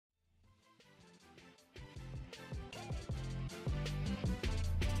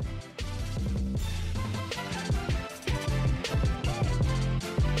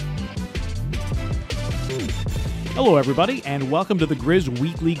Hello, everybody, and welcome to the Grizz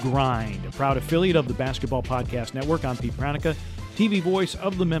Weekly Grind, a proud affiliate of the Basketball Podcast Network. I'm Pete Pranica, TV voice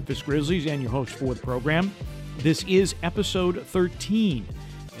of the Memphis Grizzlies and your host for the program. This is episode 13,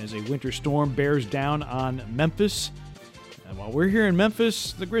 as a winter storm bears down on Memphis. And while we're here in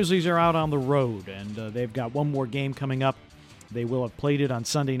Memphis, the Grizzlies are out on the road, and they've got one more game coming up. They will have played it on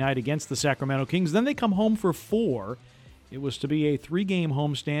Sunday night against the Sacramento Kings. Then they come home for 4. It was to be a 3-game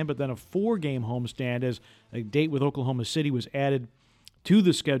homestand, but then a 4-game homestand as a date with Oklahoma City was added to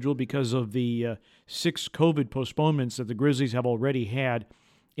the schedule because of the 6 COVID postponements that the Grizzlies have already had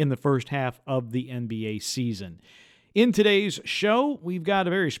in the first half of the NBA season. In today's show, we've got a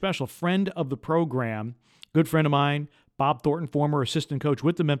very special friend of the program, good friend of mine, Bob Thornton, former assistant coach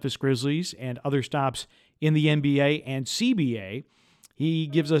with the Memphis Grizzlies and other stops in the NBA and CBA. He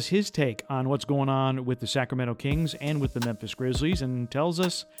gives us his take on what's going on with the Sacramento Kings and with the Memphis Grizzlies and tells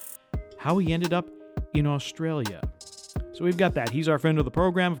us how he ended up in Australia. So we've got that. He's our friend of the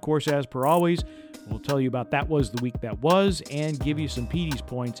program, of course, as per always. We'll tell you about that was the week that was and give you some Petey's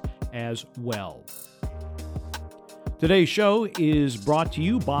points as well. Today's show is brought to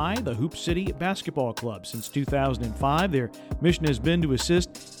you by the Hoop City Basketball Club. Since 2005, their mission has been to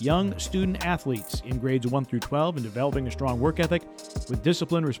assist young student athletes in grades 1 through 12 in developing a strong work ethic with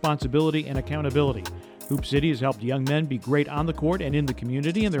discipline, responsibility, and accountability. Hoop City has helped young men be great on the court and in the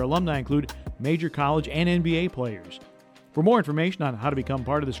community, and their alumni include major college and NBA players. For more information on how to become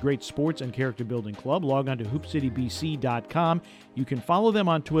part of this great sports and character-building club, log on to hoopcitybc.com. You can follow them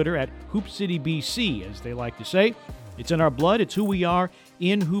on Twitter at hoopcitybc, as they like to say. It's in our blood. It's who we are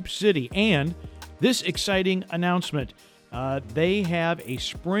in Hoop City. And this exciting announcement, they have a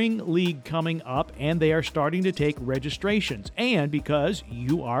spring league coming up, and they are starting to take registrations. And because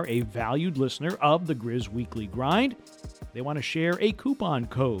you are a valued listener of the Grizz Weekly Grind, they want to share a coupon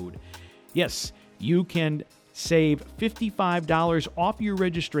code. Yes, you can save $55 off your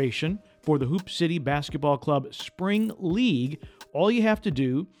registration for the Hoop City Basketball Club Spring League. All you have to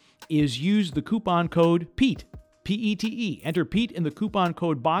do is use the coupon code PETE. P-E-T-E. Enter Pete in the coupon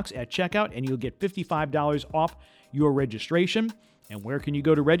code box at checkout, and you'll get $55 off your registration. And where can you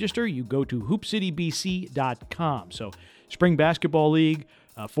go to register? You go to hoopcitybc.com. So, Spring Basketball League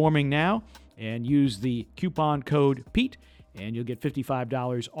forming now, and use the coupon code Pete, and you'll get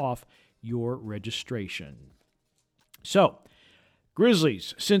 $55 off your registration. So,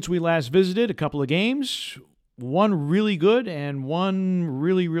 Grizzlies, since we last visited, a couple of games, one really good and one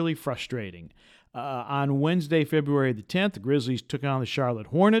really, really frustrating. On Wednesday, February the 10th, the Grizzlies took on the Charlotte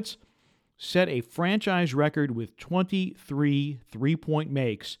Hornets, set a franchise record with 23 three-point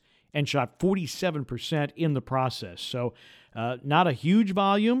makes, and shot 47% in the process. So not a huge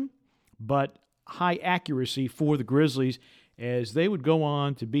volume, but high accuracy for the Grizzlies as they would go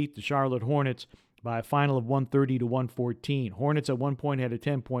on to beat the Charlotte Hornets by a final of 130-114. Hornets at one point had a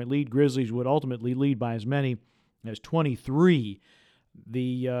 10-point lead. Grizzlies would ultimately lead by as many as 23.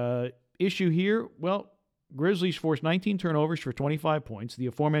 The issue here, well, Grizzlies forced 19 turnovers for 25 points. The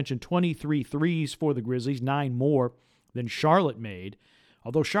aforementioned 23 threes for the Grizzlies, 9 more than Charlotte made.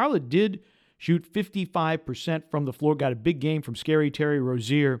 Although Charlotte did shoot 55% from the floor, got a big game from Scary Terry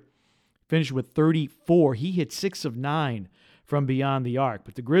Rozier, finished with 34. He hit 6 of 9 from beyond the arc.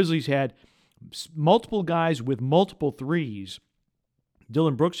 But the Grizzlies had multiple guys with multiple threes.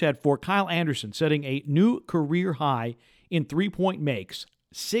 Dylan Brooks had 4. Kyle Anderson setting a new career high in three-point makes.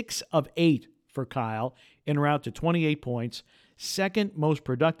 6 of 8 for Kyle, en route to 28 points. Second most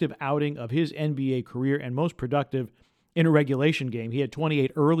productive outing of his NBA career and most productive in a regulation game. He had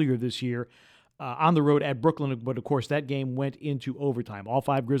 28 earlier this year on the road at Brooklyn, but of course that game went into overtime. All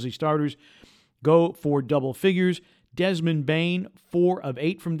 5 Grizzly starters go for double figures. Desmond Bane, 4 of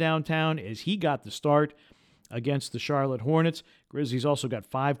 8 from downtown as he got the start against the Charlotte Hornets. Grizzlies also got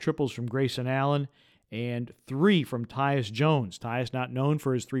 5 triples from Grayson Allen and 3 from Tyus Jones. Tyus not known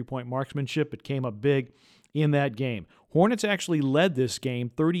for his three-point marksmanship, but came up big in that game. Hornets actually led this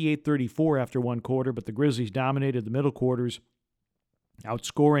game 38-34 after one quarter, but the Grizzlies dominated the middle quarters,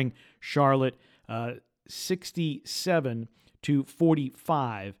 outscoring Charlotte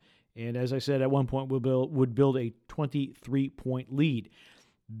 67-45. And as I said, at one point would build a 23-point lead.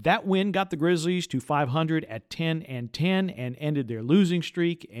 That win got the Grizzlies to 500 at 10-10 and ended their losing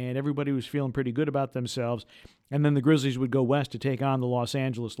streak, and everybody was feeling pretty good about themselves. And then the Grizzlies would go west to take on the Los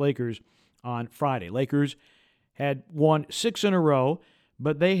Angeles Lakers on Friday. Lakers had won 6 in a row,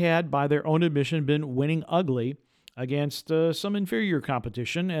 but they had, by their own admission, been winning ugly against some inferior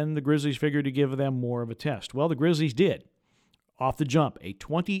competition, and the Grizzlies figured to give them more of a test. Well, the Grizzlies did. Off the jump, a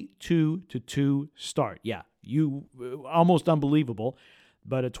 22-2 start. Yeah, almost unbelievable.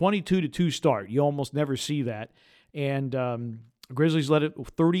 But a 22-2 start, you almost never see that. And Grizzlies led it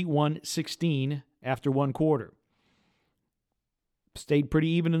 31-16 after one quarter. Stayed pretty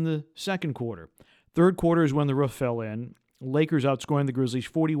even in the second quarter. Third quarter is when the roof fell in. Lakers outscoring the Grizzlies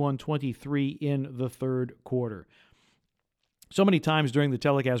 41-23 in the third quarter. So many times during the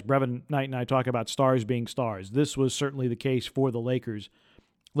telecast, Brevin Knight and I talk about stars being stars. This was certainly the case for the Lakers.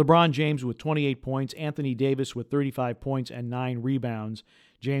 LeBron James with 28 points, Anthony Davis with 35 points and 9 rebounds.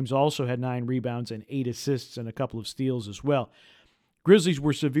 James also had 9 rebounds and 8 assists and a couple of steals as well. Grizzlies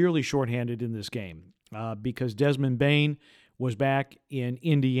were severely shorthanded in this game because Desmond Bane was back in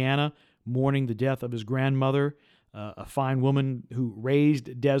Indiana mourning the death of his grandmother, a fine woman who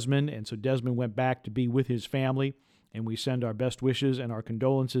raised Desmond, and so Desmond went back to be with his family. And we send our best wishes and our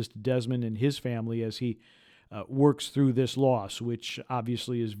condolences to Desmond and his family as he works through this loss, which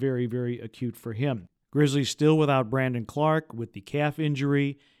obviously is very, very acute for him. Grizzlies still without Brandon Clark with the calf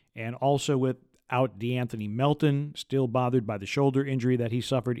injury, and also without DeAnthony Melton, still bothered by the shoulder injury that he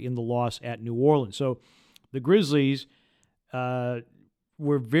suffered in the loss at New Orleans. So the Grizzlies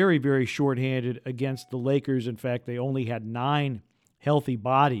were very, very shorthanded against the Lakers. In fact, they only had 9 healthy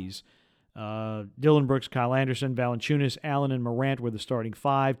bodies. Dillon Brooks, Kyle Anderson, Valanciunas, Allen, and Morant were the starting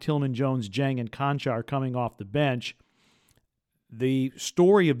 5. Tillman, Jones, Jang, and Konchar coming off the bench. The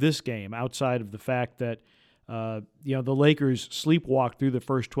story of this game, outside of the fact that the Lakers sleepwalked through the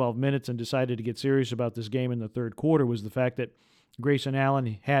first 12 minutes and decided to get serious about this game in the third quarter, was the fact that Grayson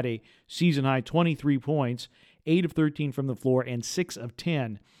Allen had a season-high 23 points, 8 of 13 from the floor, and 6 of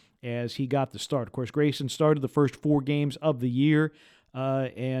 10 as he got the start. Of course, Grayson started the first 4 games of the year,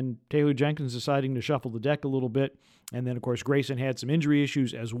 and Taylor Jenkins deciding to shuffle the deck a little bit. And then, of course, Grayson had some injury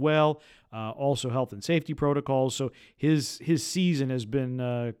issues as well, also health and safety protocols. So his season has been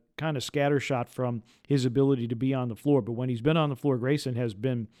kind of scattershot from his ability to be on the floor. But when he's been on the floor, Grayson has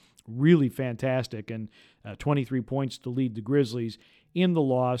been really fantastic, and 23 points to lead the Grizzlies in the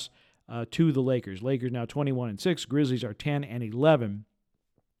loss to the Lakers. Lakers now 21-6. Grizzlies are 10-11.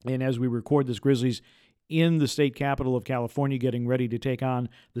 And as we record this, Grizzlies in the state capital of California, getting ready to take on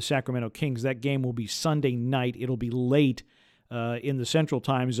the Sacramento Kings. That game will be Sunday night. It'll be late in the Central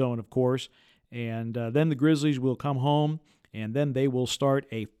Time Zone, of course. And then the Grizzlies will come home, and then they will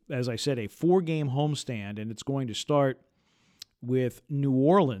start, as I said, a 4-game homestand, and it's going to start with New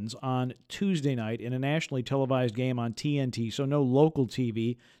Orleans on Tuesday night in a nationally televised game on TNT, so no local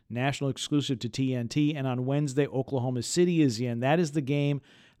TV, national exclusive to TNT. And on Wednesday, Oklahoma City is in. That is the game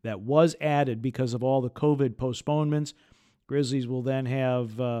that was added because of all the COVID postponements. Grizzlies will then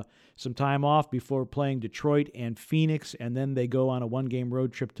have some time off before playing Detroit and Phoenix, and then they go on a 1-game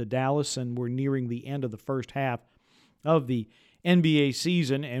road trip to Dallas, and we're nearing the end of the first half of the NBA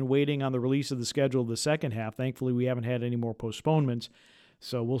season and waiting on the release of the schedule of the second half. Thankfully, we haven't had any more postponements,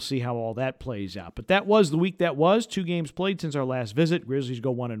 so we'll see how all that plays out. But that was the week that was. 2 games played since our last visit. Grizzlies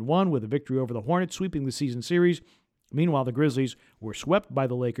go 1-1 with a victory over the Hornets, sweeping the season series. Meanwhile, the Grizzlies were swept by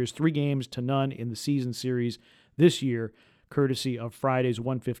the Lakers 3-0 in the season series this year, courtesy of Friday's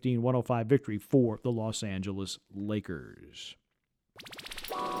 115-105 victory for the Los Angeles Lakers.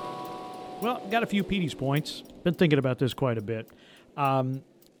 Well, got a few Petey's points. Been thinking about this quite a bit.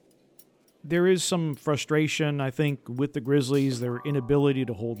 There is some frustration, I think, with the Grizzlies, their inability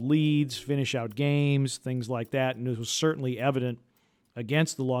to hold leads, finish out games, things like that, and it was certainly evident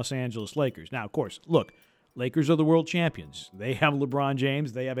against the Los Angeles Lakers. Now, of course, look, Lakers are the world champions. They have LeBron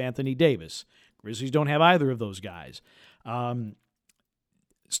James. They have Anthony Davis. Grizzlies don't have either of those guys.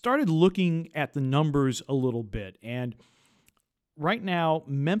 Started looking at the numbers a little bit, and right now,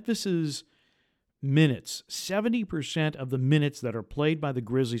 Memphis's minutes, 70% of the minutes that are played by the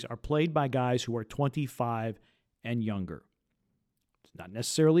Grizzlies are played by guys who are 25 and younger. It's not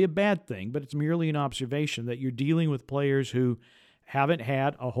necessarily a bad thing, but it's merely an observation that you're dealing with players who haven't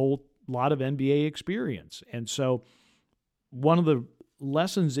had a whole lot of NBA experience. And so one of the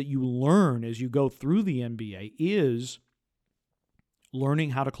lessons that you learn as you go through the NBA is learning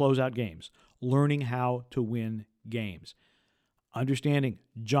how to close out games, learning how to win games, understanding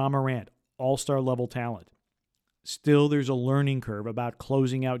Ja Morant, all-star level talent. Still, there's a learning curve about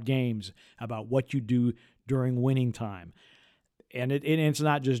closing out games, about what you do during winning time. And it's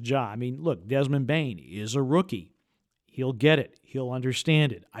not just Ja. I mean, look, Desmond Bane is a rookie. He'll get it. He'll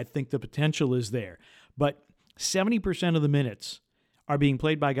understand it. I think the potential is there. But 70% of the minutes are being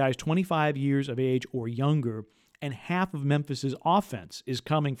played by guys 25 years of age or younger, and half of Memphis's offense is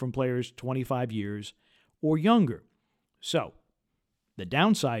coming from players 25 years or younger. So the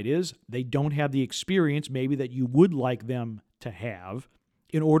downside is they don't have the experience maybe that you would like them to have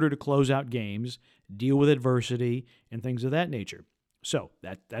in order to close out games, deal with adversity, and things of that nature. So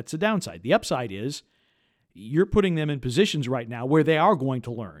that's the downside. The upside is you're putting them in positions right now where they are going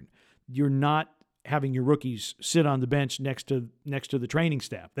to learn. You're not having your rookies sit on the bench next to the training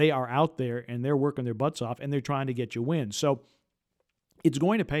staff. They are out there and they're working their butts off and they're trying to get you wins. So it's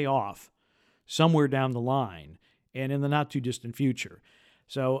going to pay off somewhere down the line and in the not too distant future.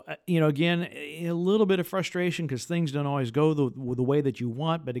 So, again, a little bit of frustration because things don't always go the way that you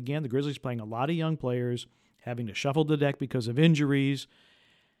want. But again, the Grizzlies playing a lot of young players, having to shuffle the deck because of injuries.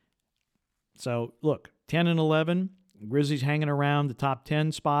 So, look, 10 and 11, Grizzlies hanging around the top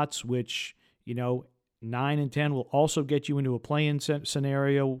 10 spots, which, 9 and 10 will also get you into a play-in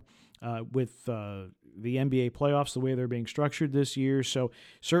scenario with the NBA playoffs, the way they're being structured this year. So,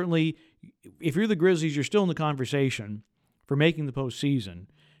 certainly, if you're the Grizzlies, you're still in the conversation for making the postseason.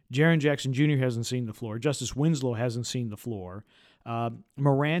 Jaren Jackson Jr. hasn't seen the floor. Justice Winslow hasn't seen the floor.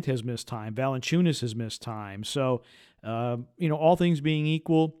 Morant has missed time. Valanciunas has missed time. So, all things being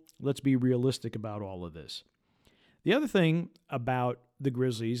equal, let's be realistic about all of this. The other thing about the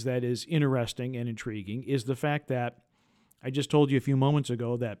Grizzlies that is interesting and intriguing is the fact that I just told you a few moments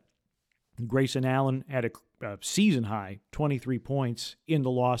ago that Grayson Allen had a season-high 23 points in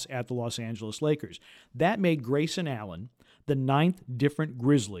the loss at the Los Angeles Lakers. That made Grayson Allen the 9th different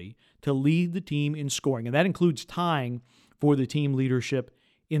Grizzly to lead the team in scoring, and that includes tying for the team leadership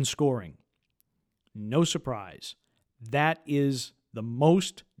in scoring. No surprise. That is the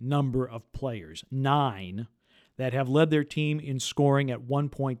most number of players, 9, that have led their team in scoring at one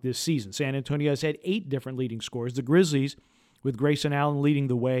point this season. San Antonio has had 8 different leading scorers. The Grizzlies, with Grayson Allen leading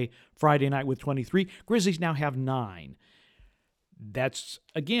the way Friday night with 23, Grizzlies now have 9. That's,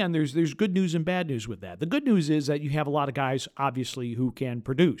 again, there's good news and bad news with that. The good news is that you have a lot of guys, obviously, who can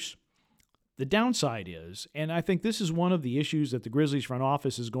produce. The downside is, and I think this is one of the issues that the Grizzlies front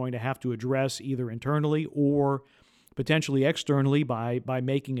office is going to have to address either internally or potentially externally by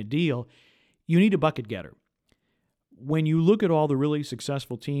making a deal, you need a bucket getter. When you look at all the really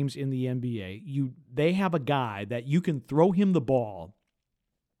successful teams in the NBA, they have a guy that you can throw him the ball,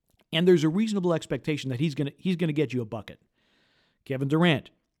 and there's a reasonable expectation that he's going to get you a bucket. Kevin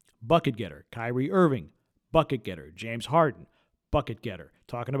Durant, bucket getter. Kyrie Irving, bucket getter. James Harden, bucket getter.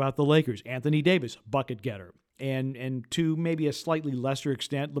 Talking about the Lakers, Anthony Davis, bucket getter. And to maybe a slightly lesser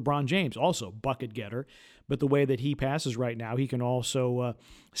extent, LeBron James, also bucket getter. But the way that he passes right now, he can also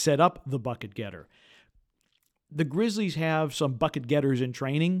set up the bucket getter. The Grizzlies have some bucket getters in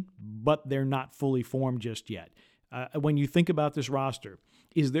training, but they're not fully formed just yet. When you think about this roster,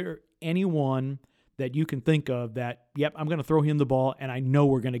 is there anyone that you can think of that, yep, I'm going to throw him the ball and I know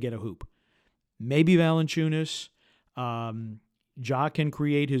we're going to get a hoop? Maybe Valanciunas. Ja can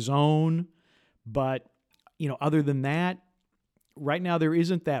create his own, but other than that, right now there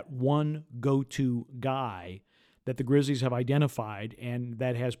isn't that one go-to guy that the Grizzlies have identified and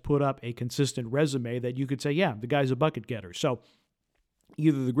that has put up a consistent resume that you could say, yeah, the guy's a bucket getter. So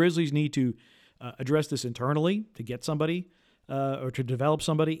either the Grizzlies need to address this internally to get somebody or to develop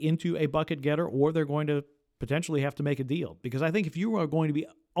somebody into a bucket getter, or they're going to potentially have to make a deal. Because I think if you are going to be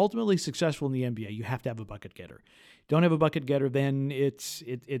ultimately successful in the NBA, you have to have a bucket getter. Don't have a bucket getter, then it's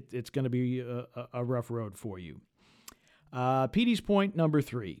going to be a rough road for you. PD's point number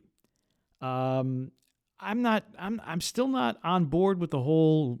 3. I'm still not on board with the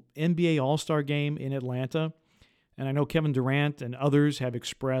whole NBA All-Star game in Atlanta. And I know Kevin Durant and others have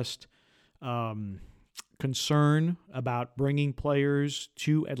expressed concern about bringing players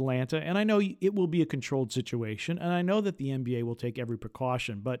to Atlanta. And I know it will be a controlled situation. And I know that the NBA will take every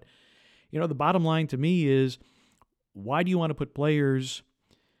precaution. But, the bottom line to me is, why do you want to put players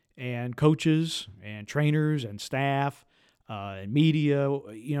and coaches and trainers and staff and media,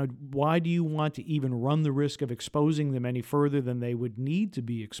 why do you want to even run the risk of exposing them any further than they would need to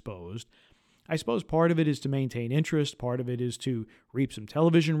be exposed? I suppose part of it is to maintain interest. Part of it is to reap some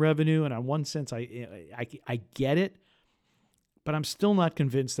television revenue. And in one sense, I get it, but I'm still not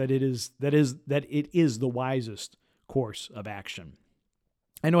convinced that it is the wisest course of action.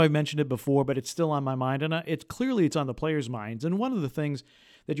 I know I've mentioned it before, but it's still on my mind, and it's on the players' minds. And one of the things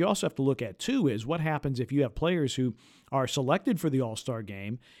that you also have to look at, too, is what happens if you have players who are selected for the All-Star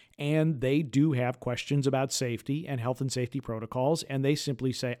game and they do have questions about safety and health and safety protocols, and they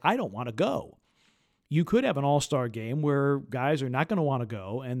simply say, I don't want to go. You could have an All-Star game where guys are not going to want to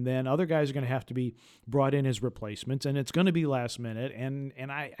go, and then other guys are going to have to be brought in as replacements, and it's going to be last minute, and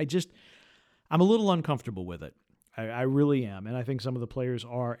I'm a little uncomfortable with it. I really am, and I think some of the players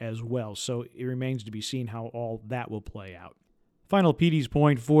are as well. So it remains to be seen how all that will play out. Final PD's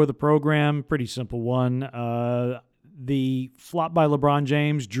point for the program, pretty simple one. The flop by LeBron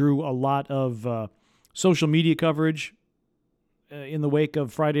James drew a lot of social media coverage in the wake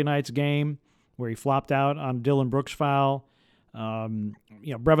of Friday night's game, where he flopped out on Dylan Brooks' foul. Brevin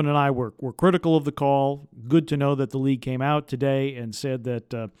and I were critical of the call. Good to know that the league came out today and said that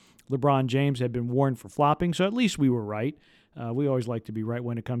LeBron James had been warned for flopping, so at least we were right. We always like to be right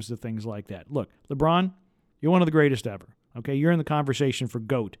when it comes to things like that. Look, LeBron, you're one of the greatest ever. Okay, you're in the conversation for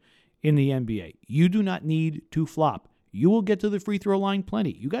GOAT in the NBA. You do not need to flop. You will get to the free throw line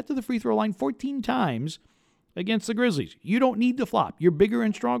plenty. You got to the free throw line 14 times against the Grizzlies. You don't need to flop. You're bigger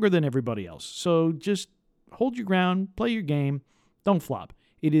and stronger than everybody else. So just hold your ground, play your game, don't flop.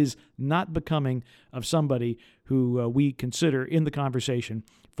 It is not becoming of somebody who we consider in the conversation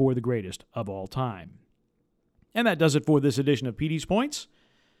for the greatest of all time. And that does it for this edition of PD's Points.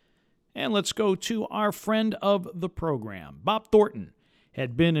 And let's go to our friend of the program. Bob Thornton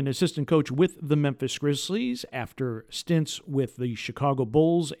had been an assistant coach with the Memphis Grizzlies after stints with the Chicago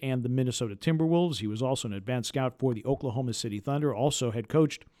Bulls and the Minnesota Timberwolves. He was also an advanced scout for the Oklahoma City Thunder, also had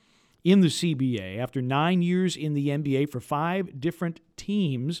coached in the CBA after 9 years in the NBA for 5 different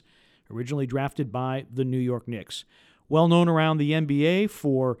teams, originally drafted by the New York Knicks. Well known around the NBA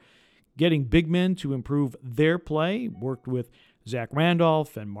for getting big men to improve their play, worked with Zach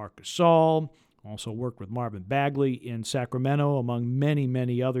Randolph and Marc Gasol, also worked with Marvin Bagley in Sacramento, among many,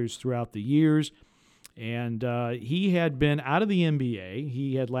 many others throughout the years. And he had been out of the NBA.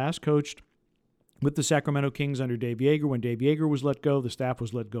 He had last coached with the Sacramento Kings under Dave Yeager. When Dave Yeager was let go, the staff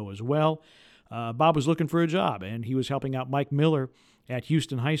was let go as well. Bob was looking for a job, and he was helping out Mike Miller at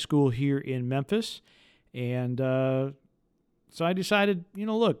Houston High School here in Memphis. And so I decided,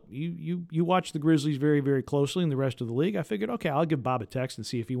 look, you watch the Grizzlies very, very closely and the rest of the league. I figured, okay, I'll give Bob a text and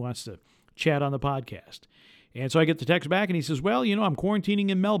see if he wants to chat on the podcast. And so I get the text back, and he says, well, I'm quarantining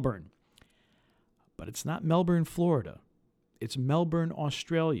in Melbourne. But it's not Melbourne, Florida. It's Melbourne,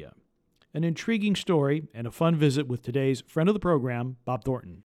 Australia. An intriguing story and a fun visit with today's friend of the program, Bob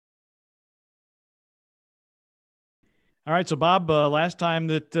Thornton. All right, so Bob, last time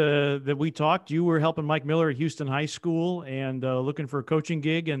that we talked, you were helping Mike Miller at Houston High School and looking for a coaching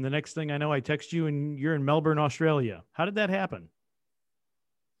gig, and the next thing I know, I text you, and you're in Melbourne, Australia. How did that happen?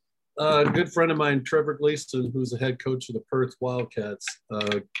 A good friend of mine, Trevor Gleason, who's the head coach of the Perth Wildcats,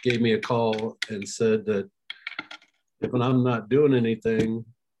 gave me a call and said that if I'm not doing anything,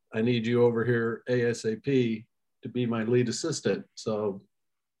 I need you over here ASAP to be my lead assistant. So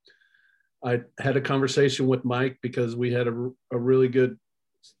I had a conversation with Mike because we had a really good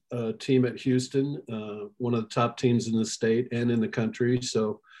team at Houston, one of the top teams in the state and in the country.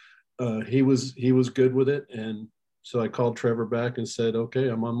 So he was good with it. And so I called Trevor back and said, okay,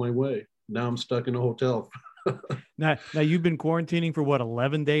 I'm on my way. Now I'm stuck in a hotel. Now you've been quarantining for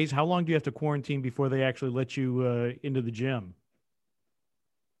 11 days? How long do you have to quarantine before they actually let you into the gym?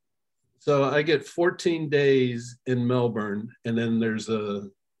 So I get 14 days in Melbourne, and then there's the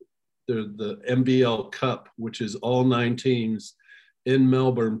MBL Cup, which is all 9 teams in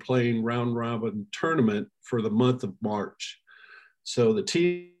Melbourne playing round robin tournament for the month of March. So the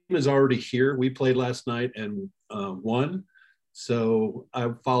team is already here. We played last night and won. So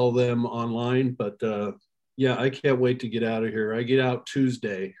I follow them online, but yeah, I can't wait to get out of here. I get out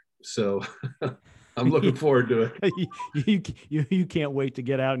Tuesday. So I'm looking forward to it. You can't wait to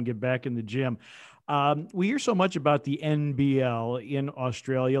get out and get back in the gym. We hear so much about the NBL in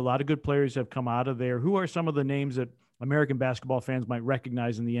Australia. A lot of good players have come out of there. Who are some of the names that American basketball fans might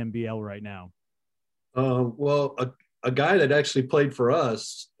recognize in the NBL right now? Well, a guy that actually played for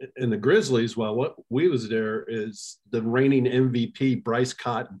us in the Grizzlies while we was there is the reigning MVP, Bryce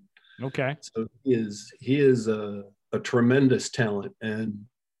Cotton. Okay. So he is a tremendous talent, and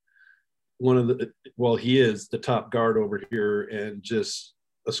he is the top guard over here and just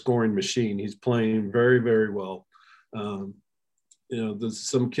a scoring machine. He's playing very, very well. There's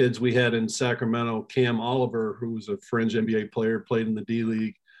some kids we had in Sacramento. Cam Oliver, who was a fringe NBA player, played in the D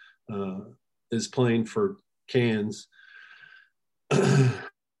League, is playing for Cairns.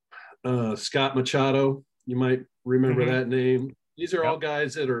 Scott Machado, you might remember that name. These are all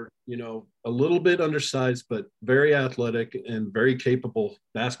guys that are, a little bit undersized, but very athletic and very capable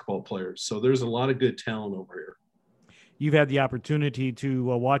basketball players. So there's a lot of good talent over here. You've had the opportunity to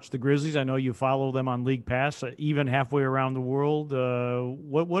watch the Grizzlies. I know you follow them on League Pass, even halfway around the world.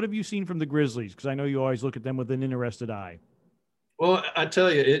 What have you seen from the Grizzlies? Because I know you always look at them with an interested eye. Well, I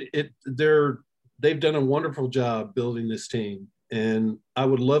tell you, they've done a wonderful job building this team, and I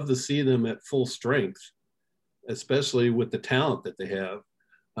would love to see them at full strength, especially with the talent that they have.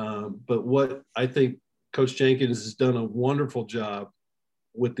 But what I think Coach Jenkins has done a wonderful job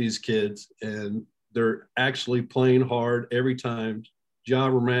with these kids, and they're actually playing hard every time. Ja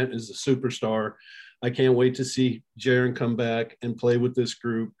Morant is a superstar. I can't wait to see Jaren come back and play with this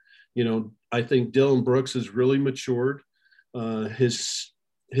group. I think Dylan Brooks has really matured. His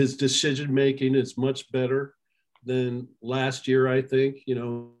decision making is much better than last year, I think.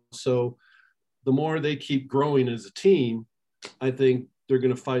 So the more they keep growing as a team, I think they're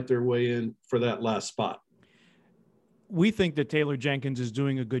going to fight their way in for that last spot. We think that Taylor Jenkins is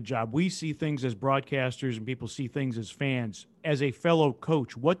doing a good job. We see things as broadcasters and people see things as fans. As a fellow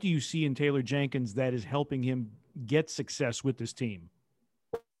coach, what do you see in Taylor Jenkins that is helping him get success with this team?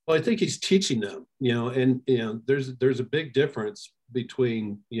 Well, I think he's teaching them, and there's a big difference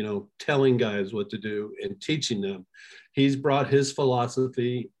between, telling guys what to do and teaching them. He's brought his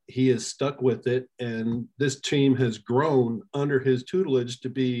philosophy, he has stuck with it, and this team has grown under his tutelage to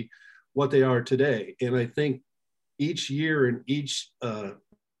be what they are today. And I think each year in each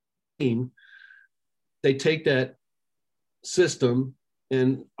team, they take that system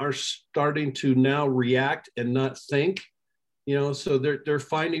and are starting to now react and not think. So they're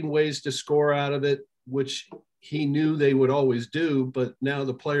finding ways to score out of it, which he knew they would always do, but now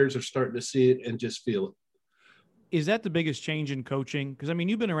the players are starting to see it and just feel it. Is that the biggest change in coaching? Because, I mean,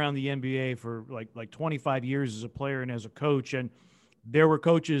 you've been around the NBA for like 25 years as a player and as a coach, and there were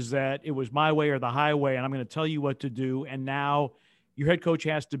coaches that it was my way or the highway, and I'm going to tell you what to do. And now your head coach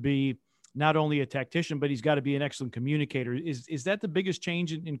has to be not only a tactician, but he's got to be an excellent communicator. Is that the biggest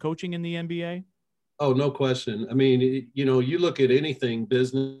change in coaching in the NBA? Oh, no question. I mean, you look at anything,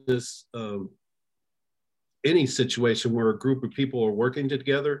 business, any situation where a group of people are working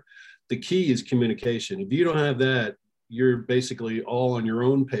together, the key is communication. If you don't have that, you're basically all on your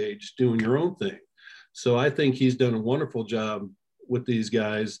own page doing your own thing. So I think he's done a wonderful job with these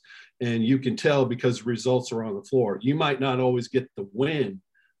guys, and you can tell because results are on the floor. You might not always get the win,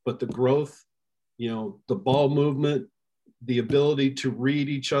 but the growth, the ball movement, the ability to read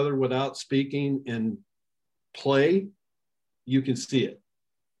each other without speaking and play, you can see it.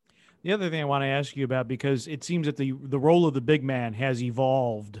 The other thing I want to ask you about, because it seems that the role of the big man has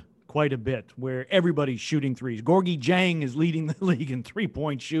evolved quite a bit, where everybody's shooting threes. Gorgie Jang is leading the league in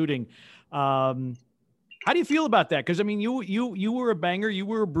three-point shooting. How do you feel about that? Because, I mean, you were a banger, you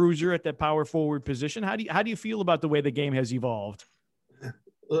were a bruiser at that power forward position. How do you feel about the way the game has evolved?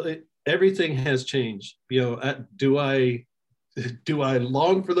 Well, everything has changed. Do I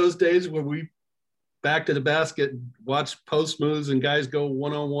long for those days when we back to the basket, watch post moves and guys go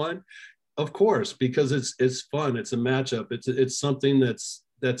one-on-one? Of course, because it's fun. It's a matchup. It's something that's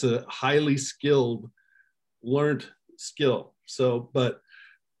a highly skilled, learned skill. So, but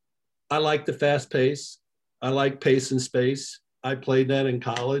I like the fast pace. I like pace and space. I played that in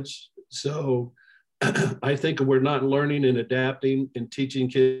college. So I think we're not learning and adapting and teaching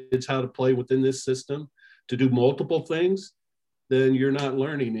kids how to play within this system to do multiple things, then you're not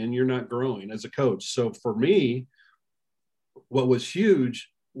learning and you're not growing as a coach. So for me, what was huge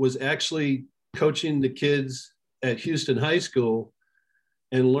was actually coaching the kids at Houston High School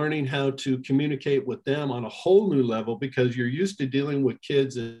and learning how to communicate with them on a whole new level, because you're used to dealing with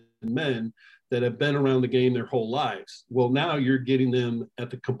kids and men that have been around the game their whole lives. Well, now you're getting them at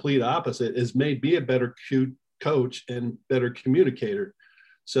the complete opposite. It's made me a better coach and better communicator.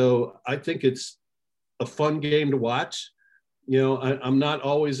 So I think it's a fun game to watch. I'm not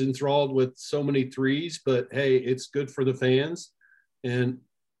always enthralled with so many threes, but hey, it's good for the fans and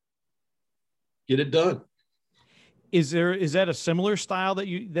get it done. Is that a similar style that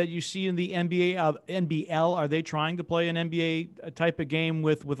you see in the NBA, NBL? Are they trying to play an NBA type of game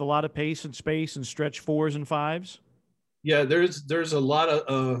with a lot of pace and space and stretch fours and fives? Yeah, there's a lot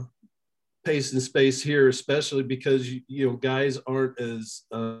of pace and space here, especially because guys aren't as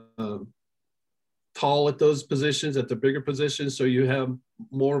tall at those positions, at the bigger positions. So you have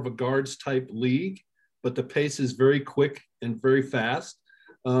more of a guards type league, but the pace is very quick and very fast.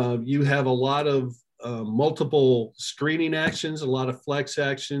 You have a lot of multiple screening actions, a lot of flex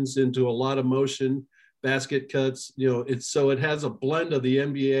actions into a lot of motion, basket cuts. It has a blend of the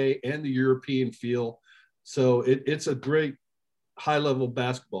NBA and the European feel. So it's a great high level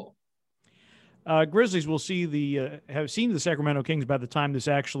basketball. Grizzlies will have seen the Sacramento Kings by the time this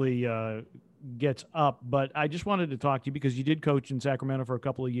actually gets up. But I just wanted to talk to you, because you did coach in Sacramento for a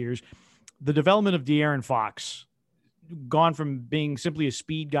couple of years. The development of De'Aaron Fox, gone from being simply a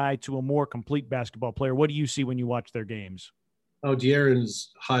speed guy to a more complete basketball player. What do you see when you watch their games? Oh,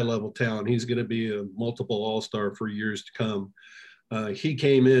 De'Aaron's high level talent. He's going to be a multiple all-star for years to come. He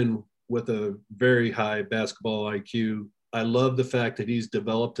came in with a very high basketball IQ. I love the fact that he's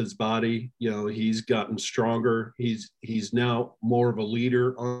developed his body. He's gotten stronger. He's now more of a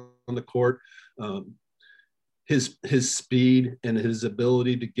leader on the court. his speed and his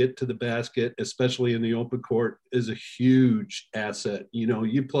ability to get to the basket, especially in the open court, is a huge asset. You know,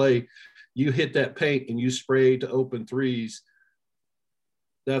 you hit that paint and you spray to open threes,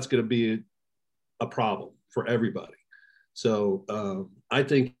 that's going to be a problem for everybody. So I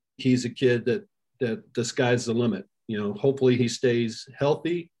think he's a kid that the sky's the limit. You know, hopefully he stays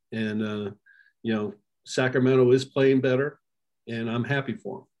healthy, and you know, Sacramento is playing better, and I'm happy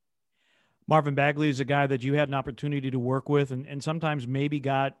for him. Marvin Bagley is a guy that you had an opportunity to work with, and sometimes maybe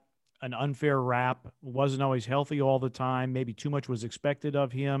got an unfair rap, wasn't always healthy all the time, maybe too much was expected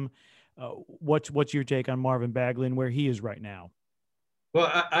of him. What's your take on Marvin Bagley and where he is right now? Well,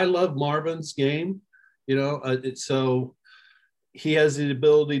 I love Marvin's game. You know, so he has the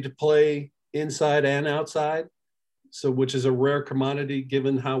ability to play inside and outside, so which is a rare commodity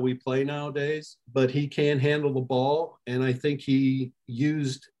given how we play nowadays. But he can handle the ball, and I think he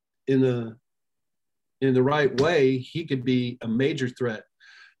used in the right way, he could be a major threat.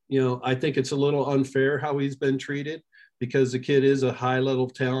 You know, I think it's a little unfair how he's been treated, because the kid is a high level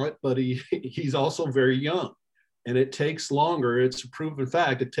talent, but he's also very young, and it takes longer. It's a proven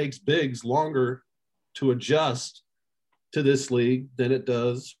fact. It takes bigs longer to adjust to this league than it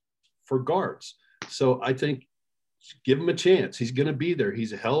does for guards. So I think give him a chance. He's going to be there.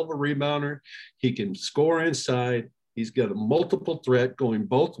 He's a hell of a rebounder. He can score inside. He's got a multiple threat going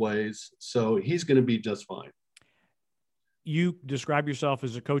both ways. So he's going to be just fine. You describe yourself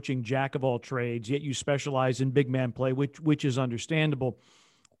as a coaching jack of all trades, yet you specialize in big man play, which is understandable.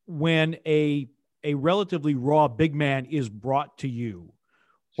 When a relatively raw big man is brought to you,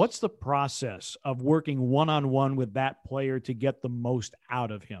 what's the process of working one-on-one with that player to get the most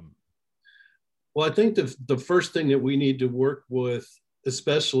out of him? Well, I think the first thing that we need to work with,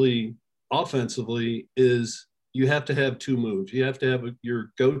 especially offensively, is you have to have two moves. You have to have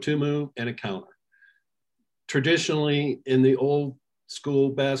your go-to move and a counter. Traditionally, in the old school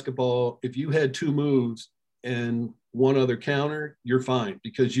basketball, if you had two moves and one other counter, you're fine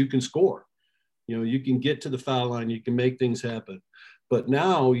because you can score. You know, you can get to the foul line, you can make things happen. But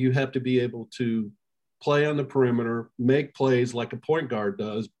now you have to be able to play on the perimeter, make plays like a point guard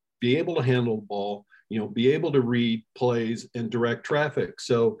does, be able to handle the ball, you know, be able to read plays and direct traffic.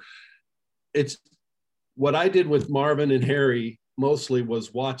 So it's what I did with Marvin and Harry mostly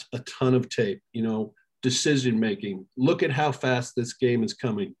was watch a ton of tape, you know, decision making. Look at how fast this game is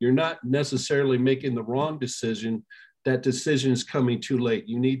coming. You're not necessarily making the wrong decision. That decision is coming too late.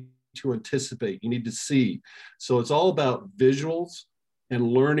 You need to anticipate. You need to see. So it's all about visuals and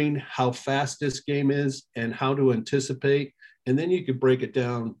learning how fast this game is and how to anticipate. And then you could break it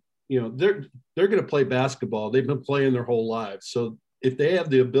down. You know, they're going to play basketball. They've been playing their whole lives. So if they have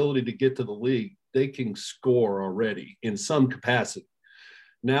the ability to get to the league, they can score already in some capacity.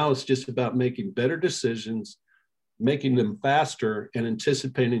 Now it's just about making better decisions, making them faster, and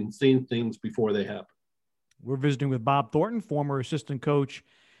anticipating and seeing things before they happen. We're visiting with Bob Thornton, former assistant coach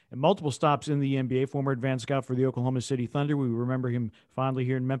and multiple stops in the NBA, former advanced scout for the Oklahoma City Thunder. We remember him fondly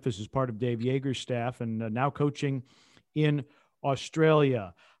here in Memphis as part of Dave Yeager's staff, and now coaching in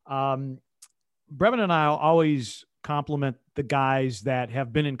Australia. Brevin and I always compliment the guys that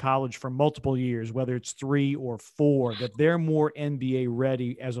have been in college for multiple years, whether it's 3 or 4, that they're more NBA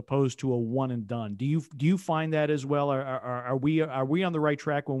ready as opposed to a one and done. Do you find that as well? Are we on the right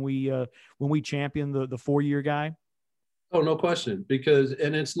track when we champion the 4-year guy? Oh, no question. Because,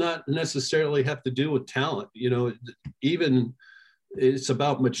 and it's not necessarily have to do with talent, you know, even it's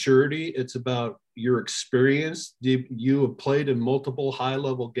about maturity. It's about your experience. You have played in multiple high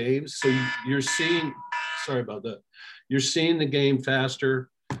level games. So you're seeing, sorry about that. You're seeing the game faster,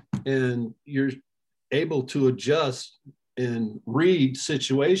 and you're able to adjust and read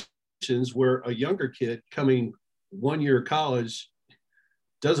situations where a younger kid coming 1 year of college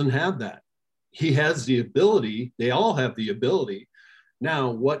doesn't have that. He has the ability. They all have the ability. Now,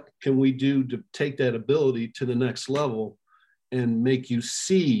 what can we do to take that ability to the next level and make you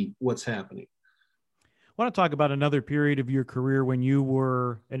see what's happening? I want to talk about another period of your career when you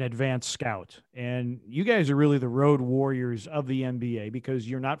were an advanced scout. And you guys are really the road warriors of the NBA because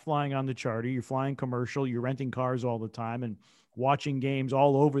you're not flying on the charter. You're flying commercial. You're renting cars all the time and watching games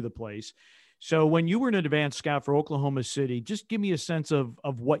all over the place. So when you were an advanced scout for Oklahoma City, just give me a sense of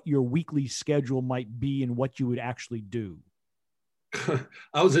what your weekly schedule might be and what you would actually do.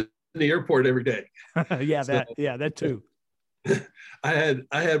 I was in the airport every day. that too. I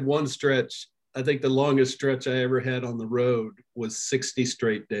had one stretch. I think the longest stretch I ever had on the road was 60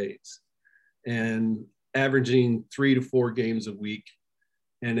 straight days and averaging 3 to 4 games a week.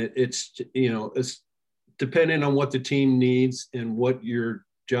 And it's, you know, it's depending on what the team needs and what your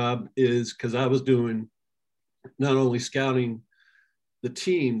job is. Cause I was doing not only scouting the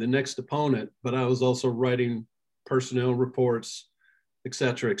team, the next opponent, but I was also writing personnel reports, et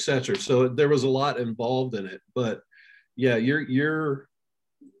cetera, et cetera. So there was a lot involved in it. But yeah, you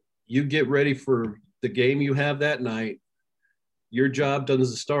get ready for the game you have that night. Your job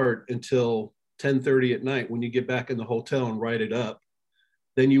doesn't start until 10:30 at night when you get back in the hotel and write it up.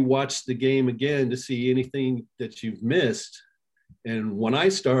 Then you watch the game again to see anything that you've missed. And when I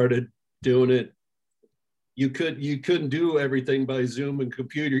started doing it, you couldn't do everything by Zoom and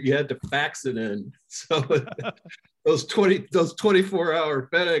computer. You had to fax it in. So those 24-hour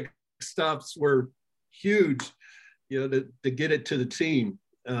FedEx stops were huge, to get it to the team.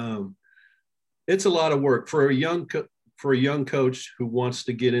 It's a lot of work for a young coach who wants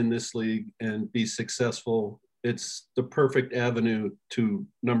to get in this league and be successful. It's the perfect avenue to,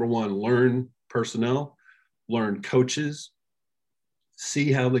 number one, learn personnel, learn coaches,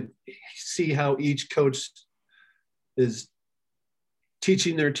 see how each coach is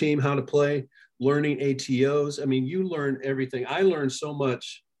teaching their team how to play, learning ATOs. I mean, you learn everything. I learned so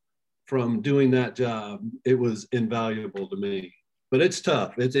much from doing that job. It was invaluable to me, but it's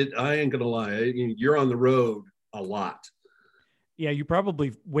tough. I ain't gonna lie. You're on the road a lot. Yeah, you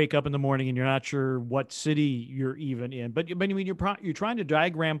probably wake up in the morning and you're not sure what city you're even in. But I mean, you're trying to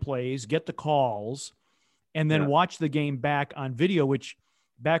diagram plays, get the calls, and then watch the game back on video. Which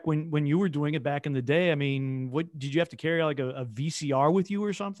back when you were doing it back in the day, I mean, what did you have to carry, like a VCR with you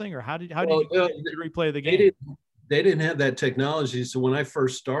or something, or how did you replay the game? They didn't have that technology. So when I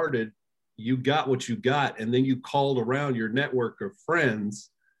first started, you got what you got, and then you called around your network of friends.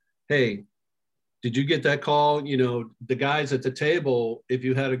 Hey, did you get that call? The guys at the table, if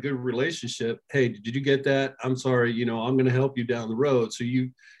you had a good relationship, hey, did you get that? I'm sorry, I'm going to help you down the road. So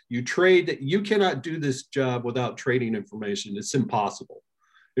you trade. You cannot do this job without trading information. It's impossible.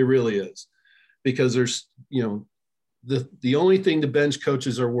 It really is, because there's, the only thing the bench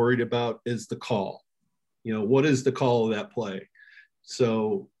coaches are worried about is the call. What is the call of that play?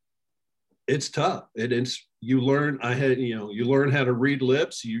 So it's tough. You learn how to read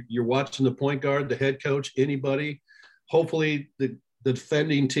lips. You're watching the point guard, the head coach, anybody. Hopefully the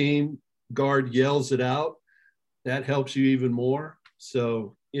defending team guard yells it out. That helps you even more.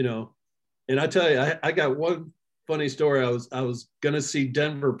 So, and I tell you, I got one funny story. I was going to see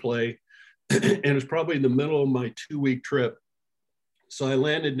Denver play, and it was probably in the middle of my 2-week trip. So I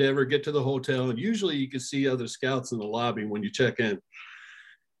landed in Denver, get to the hotel, and usually you can see other scouts in the lobby when you check in.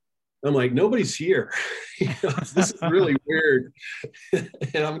 I'm like, nobody's here. This is really weird.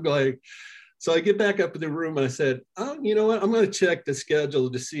 And I'm going, so I get back up in the room and I said, oh, you know what? I'm going to check the schedule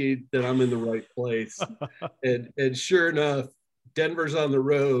to see that I'm in the right place. and sure enough, Denver's on the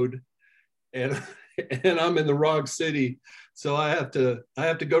road and I'm in the wrong city. So I have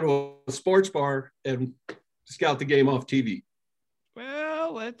to go to a sports bar and scout the game off TV.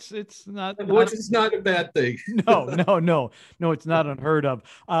 Well, it's not, which is not a bad thing. No, it's not unheard of.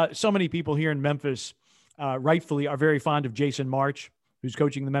 So many people here in Memphis, rightfully, are very fond of Jason March, who's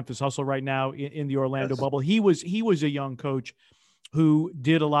coaching the Memphis Hustle right now in the Orlando bubble. He was a young coach who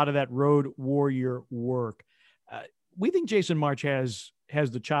did a lot of that road warrior work. We think Jason March has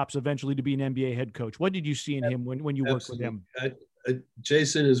the chops eventually to be an NBA head coach. What did you see in him when you worked with him?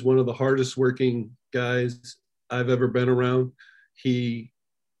 Jason is one of the hardest working guys I've ever been around. He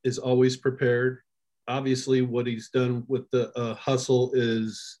is always prepared. Obviously, what he's done with the hustle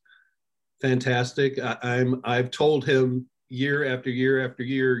is fantastic. I've told him year after year after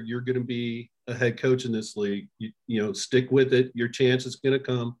year, you're going to be a head coach in this league. Stick with it. Your chance is going to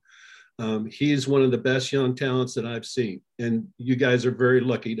come. He's one of the best young talents that I've seen, and you guys are very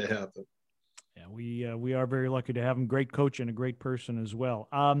lucky to have him. Yeah, we are very lucky to have him. Great coach and a great person as well.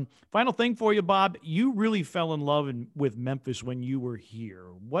 Final thing for you, Bob. You really fell in love with Memphis when you were here.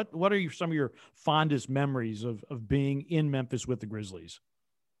 What are some of your fondest memories of being in Memphis with the Grizzlies?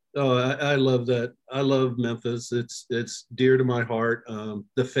 Oh, I love that. I love Memphis. It's dear to my heart.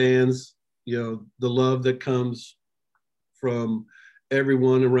 The fans, the love that comes from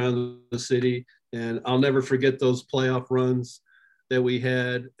everyone around the city. And I'll never forget those playoff runs that we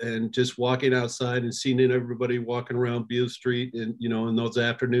had, and just walking outside and seeing everybody walking around Beale Street and, in those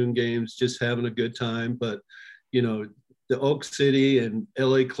afternoon games, just having a good time. But, the Oak City and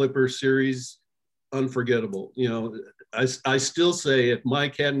LA Clippers series, unforgettable. I still say if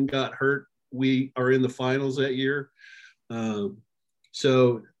Mike hadn't got hurt, we are in the finals that year.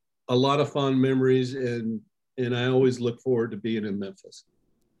 So a lot of fond memories, and I always look forward to being in Memphis.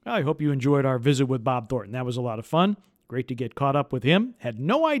 I hope you enjoyed our visit with Bob Thornton. That was a lot of fun. Great to get caught up with him. Had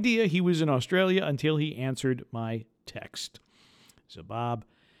no idea he was in Australia until he answered my text. So Bob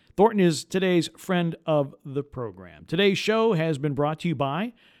Thornton is today's friend of the program. Today's show has been brought to you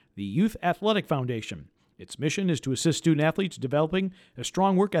by the Youth Athletic Foundation. Its mission is to assist student-athletes developing a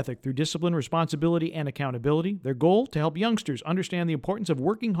strong work ethic through discipline, responsibility, and accountability. Their goal, to help youngsters understand the importance of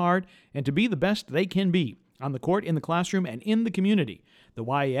working hard and to be the best they can be on the court, in the classroom, and in the community. The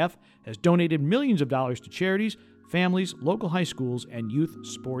YAF has donated millions of dollars to charities, families, local high schools, and youth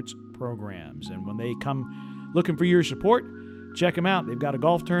sports programs. And when they come looking for your support, check them out. They've got a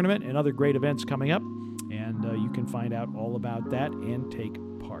golf tournament and other great events coming up, and you can find out all about that and take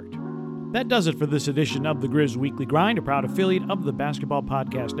part. That does it for this edition of the Grizz Weekly Grind, a proud affiliate of the Basketball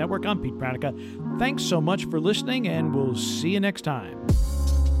Podcast Network. I'm Pete Pranica. Thanks so much for listening, and we'll see you next time.